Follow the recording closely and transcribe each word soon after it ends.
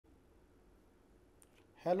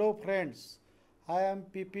Hello friends, I am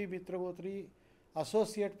P.P.Mitragotri,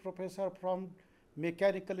 Associate Professor from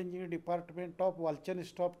Mechanical Engineering Department of Walchand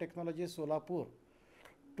Stop Technology, Solapur.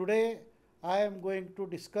 Today I am going to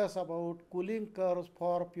discuss about cooling curves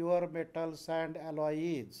for pure metals and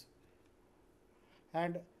alloys.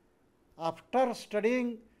 And after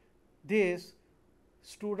studying this,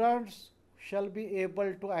 students shall be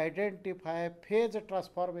able to identify phase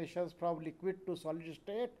transformations from liquid to solid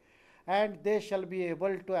state, and they shall be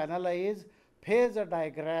able to analyze phase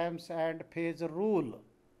diagrams and phase rule.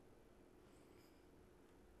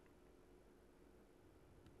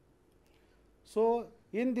 So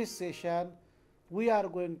in this session we are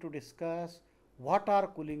going to discuss what are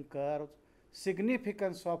cooling curves,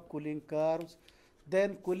 significance of cooling curves,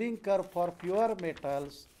 then cooling curve for pure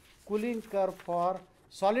metals, cooling curve for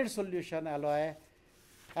solid solution alloy,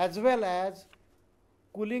 as well as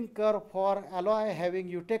cooling curve for alloy having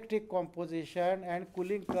eutectic composition and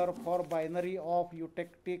cooling curve for binary of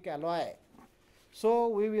eutectic alloy. So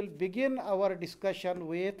we will begin our discussion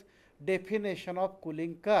with definition of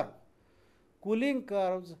cooling curve. Cooling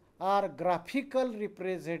curves are graphical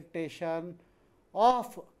representation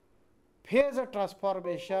of phase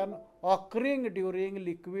transformation occurring during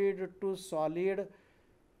liquid to solid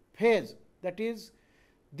phase. That is,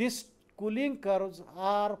 these cooling curves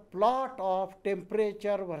are plot of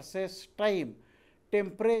temperature versus time.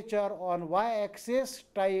 Temperature on y-axis,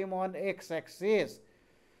 time on x-axis.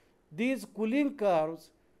 These cooling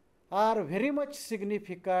curves are very much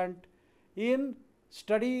significant in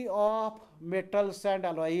study of metals and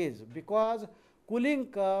alloys, because cooling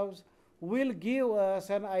curves will give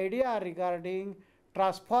us an idea regarding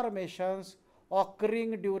transformations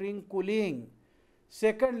occurring during cooling.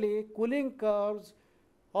 Secondly, cooling curves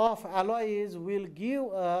of alloys will give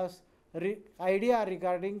us idea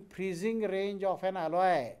regarding freezing range of an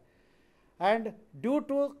alloy, and due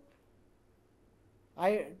to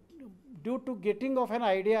getting of an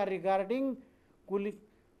idea regarding cooling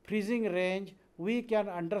freezing range, we can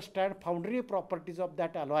understand foundry properties of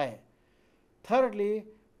that alloy. Thirdly,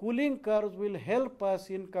 cooling curves will help us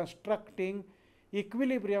in constructing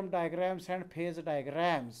equilibrium diagrams and phase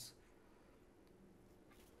diagrams.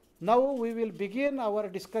 Now we will begin our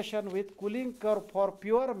discussion with cooling curve for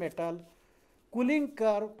pure metal. Cooling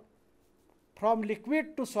curve from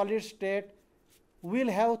liquid to solid state will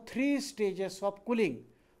have three stages of cooling.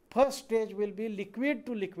 First stage will be liquid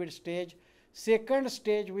to liquid stage. Second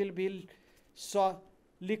stage will be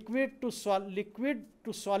liquid to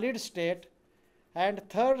solid state, and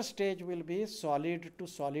third stage will be solid to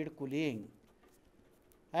solid cooling.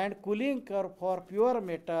 And cooling curve for pure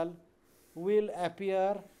metal will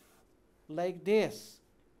appear like this.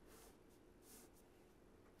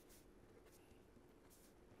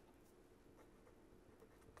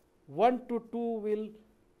 One to two will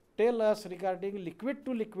tell us regarding liquid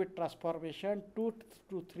to liquid transformation. 2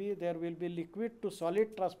 to 3 there will be liquid to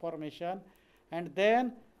solid transformation, and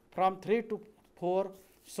then from 3 to 4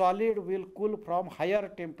 solid will cool from higher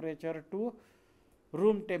temperature to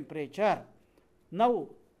room temperature. Now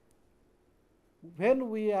when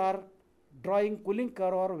we are drawing cooling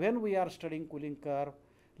curve or when we are studying cooling curve,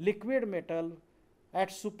 liquid metal at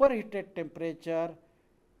superheated temperature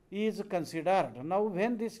is considered. Now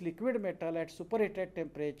when this liquid metal at superheated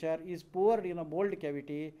temperature is poured in a mold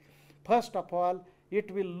cavity, first of all it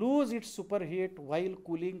will lose its superheat while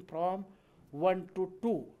cooling from 1 to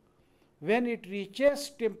 2. When it reaches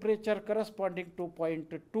temperature corresponding to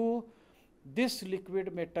 0.2, this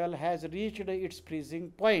liquid metal has reached its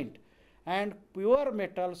freezing point, and pure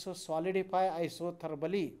metals solidify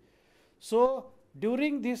isothermally. So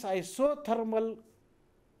during this isothermal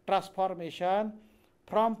transformation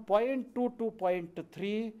from 0.2 to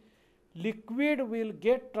 0.3, liquid will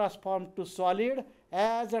get transformed to solid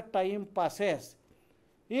as time passes.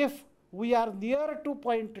 If we are near to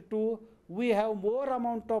 0.2, we have more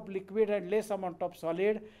amount of liquid and less amount of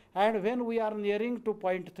solid, and when we are nearing to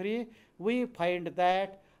 0.3, we find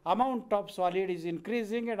that amount of solid is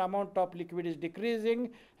increasing and amount of liquid is decreasing,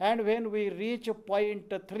 and when we reach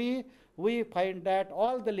 0.3, we find that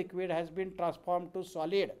all the liquid has been transformed to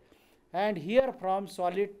solid, and here from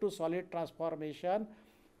solid to solid transformation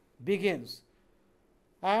begins.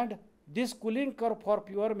 And this cooling curve for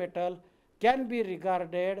pure metal can be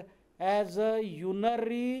regarded as a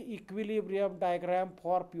unary equilibrium diagram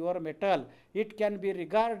for pure metal. It can be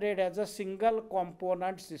regarded as a single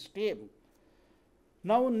component system.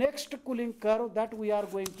 Now next cooling curve that we are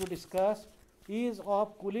going to discuss is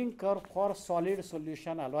of cooling curve for solid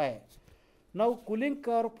solution alloy. Now cooling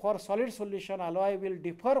curve for solid solution alloy will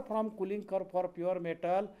differ from cooling curve for pure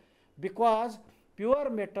metal, because pure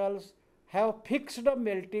metals have fixed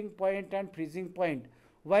melting point and freezing point,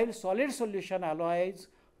 while solid solution alloys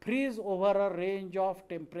freeze over a range of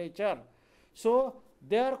temperature. So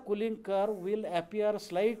their cooling curve will appear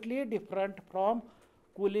slightly different from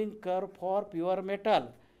cooling curve for pure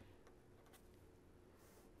metal.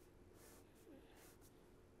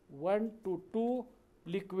 1 to 2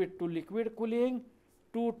 liquid to liquid cooling,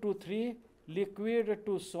 2 to 3 liquid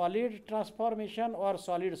to solid transformation or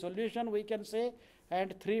solid solution we can say,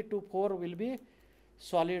 and 3 to 4 will be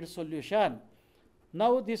solid solution.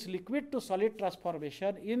 Now this liquid to solid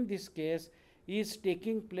transformation in this case is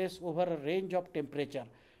taking place over a range of temperature.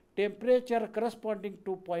 Temperature corresponding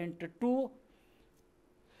to 0.2,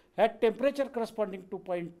 at temperature corresponding to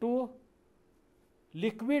 0.2,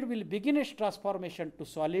 liquid will begin its transformation to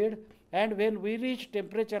solid, and when we reach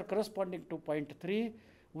temperature corresponding to 0.3,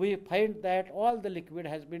 we find that all the liquid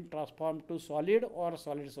has been transformed to solid or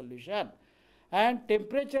solid solution. And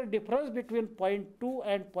temperature difference between 0.2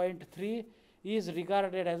 and 0.3 is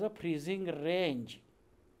regarded as a freezing range.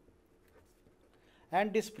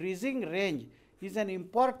 And this freezing range is an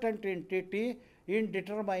important entity in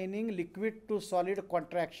determining liquid to solid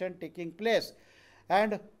contraction taking place.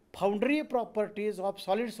 And boundary properties of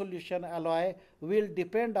solid solution alloy will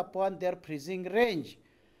depend upon their freezing range.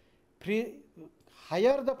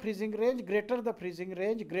 Higher the freezing range, greater the freezing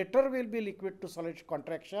range, greater will be liquid to solid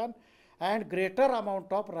contraction, and greater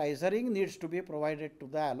amount of risering needs to be provided to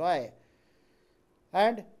the alloy.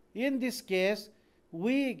 And in this case,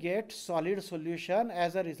 we get solid solution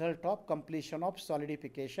as a result of completion of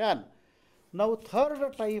solidification. Now,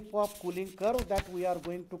 third type of cooling curve that we are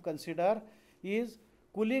going to consider is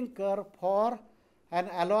cooling curve for an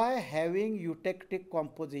alloy having eutectic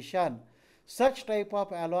composition. Such type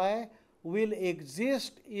of alloy will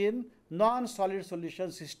exist in non-solid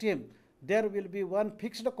solution system. There will be one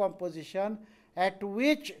fixed composition at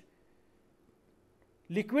which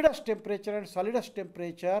liquidus temperature and solidus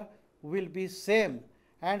temperature will be same,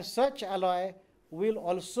 and such alloy will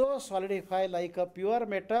also solidify like a pure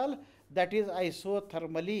metal, that is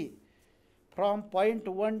isothermally. From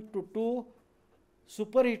 0.1 to 2,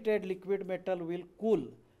 superheated liquid metal will cool,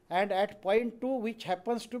 and at 0.2, which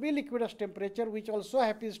happens to be liquidus temperature, which also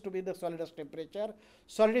happens to be the solidus temperature,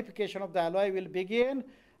 solidification of the alloy will begin,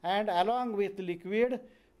 and along with liquid,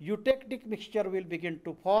 eutectic mixture will begin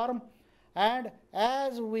to form. And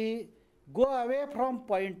as we go away from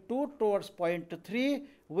 0.2 towards 0.3,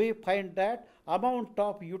 we find that amount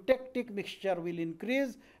of eutectic mixture will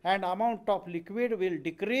increase and amount of liquid will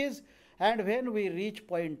decrease. And when we reach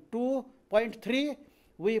 0.3,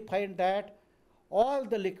 we find that all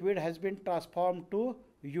the liquid has been transformed to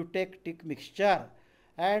eutectic mixture.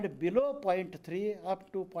 And below 0.3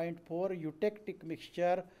 up to 0.4, eutectic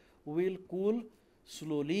mixture will cool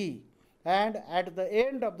slowly. And at the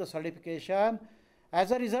end of the solidification,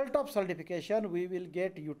 as a result of solidification, we will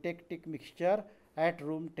get eutectic mixture at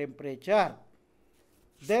room temperature.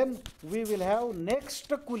 Then we will have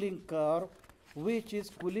next cooling curve, which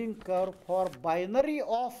is cooling curve for binary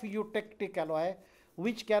of eutectic alloy,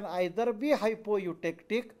 which can either be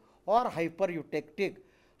hypoeutectic or hypereutectic.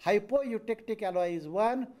 Hypoeutectic alloy is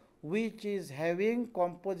one which is having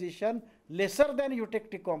composition lesser than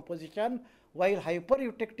eutectic composition, while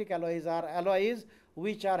hypereutectic alloys are alloys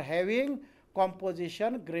which are having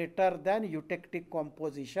composition greater than eutectic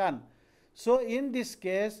composition. So in this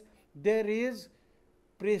case, there is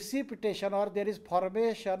precipitation or there is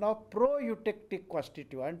formation of pro-eutectic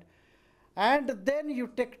constituent, and then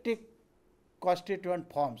eutectic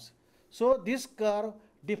constituent forms. So this curve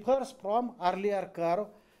differs from earlier curve.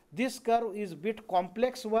 This curve is bit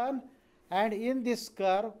complex one, and in this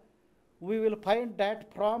curve we will find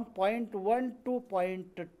that from 0.1 to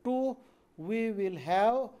 0.2 we will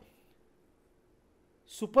have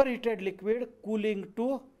superheated liquid cooling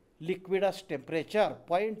to liquidus temperature.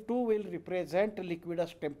 0.2 will represent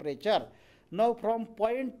liquidus temperature. Now from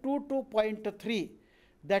 0.2 to 0.3,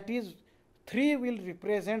 that is 3 will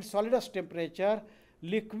represent solidus temperature.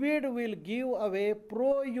 Liquid will give away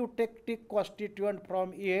pro-eutectic constituent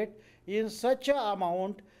from it in such a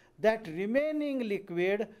amount that remaining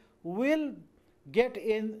liquid will get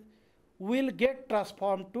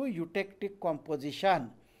transformed to eutectic composition.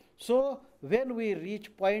 So when we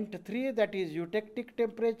reach 0.3, that is eutectic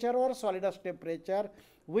temperature or solidus temperature,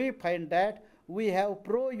 we find that we have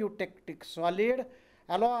pro-eutectic solid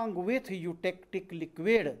along with eutectic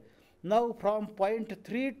liquid. Now from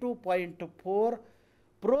 0.3 to 0.4,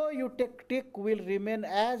 pro-eutectic will remain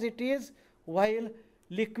as it is, while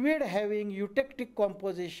liquid having eutectic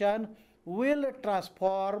composition will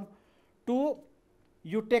transform to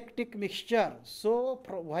eutectic mixture. So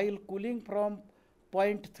while cooling from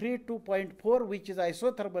 0.3 to 0.4, which is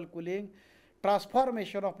isothermal cooling,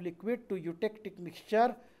 transformation of liquid to eutectic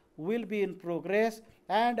mixture will be in progress,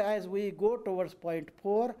 and as we go towards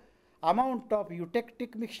 0.4, amount of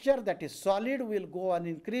eutectic mixture, that is solid, will go on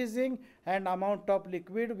increasing and amount of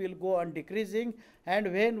liquid will go on decreasing,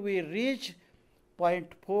 and when we reach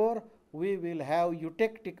 0.4 we will have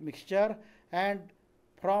eutectic mixture, and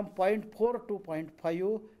from 0.4 to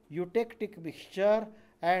 0.5 eutectic mixture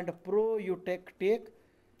and pro-eutectic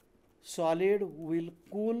solid will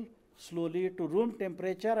cool slowly to room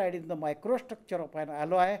temperature, and in the microstructure of an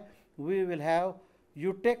alloy we will have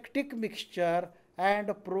eutectic mixture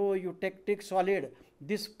and pro-eutectic solid.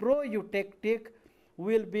 This pro-eutectic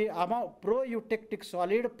will be pro-eutectic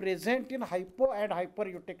solid present in hypo and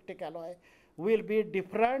hyper-eutectic alloy will be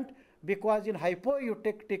different, because in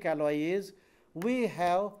hypo-eutectic alloys we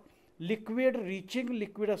have liquid reaching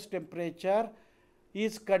liquidus temperature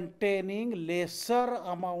is containing lesser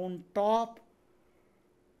amount of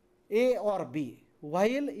A or B,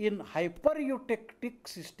 while in hyper-eutectic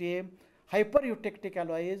system, hyper-eutectic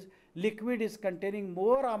alloys, liquid is containing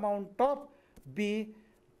more amount of B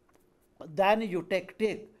than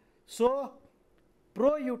eutectic. So,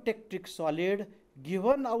 pro-eutectic solid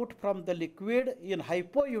given out from the liquid in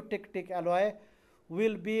hypo-eutectic alloy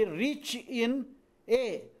will be rich in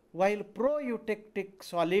A, while pro-eutectic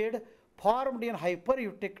solid formed in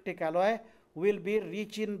hyper-eutectic alloy will be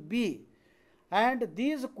rich in B. And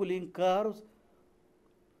these cooling curves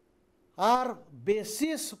are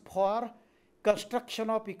basis for construction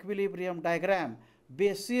of equilibrium diagram,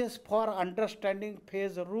 basis for understanding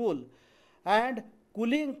phase rule, and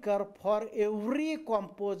cooling curve for every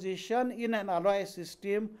composition in an alloy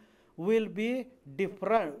system will be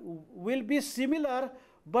different, will be similar,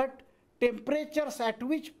 but temperatures at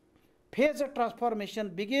which phase transformation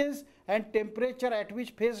begins and temperature at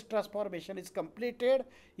which phase transformation is completed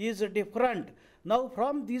is different. Now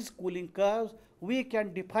from these cooling curves we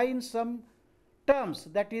can define some terms,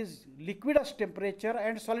 that is liquidus temperature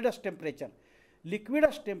and solidus temperature.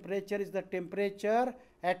 Liquidus temperature is the temperature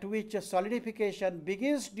at which solidification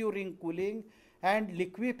begins during cooling and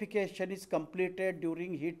liquefaction is completed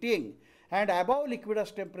during heating, and above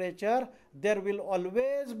liquidus temperature there will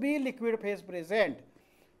always be liquid phase present,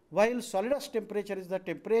 while solidus temperature is the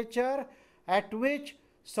temperature at which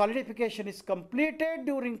solidification is completed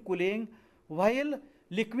during cooling while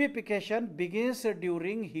liquefaction begins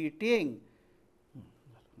during heating.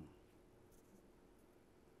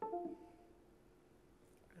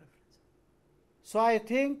 So I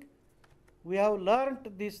think we have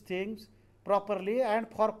learnt these things properly, and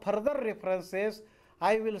for further references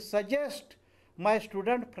I will suggest my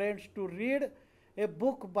student friends to read a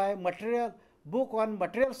book on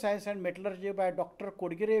material science and metallurgy by Dr.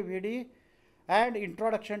 Kodgire V.D. and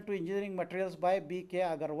Introduction to Engineering Materials by B.K.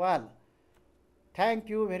 Agarwal. Thank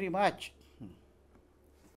you very much.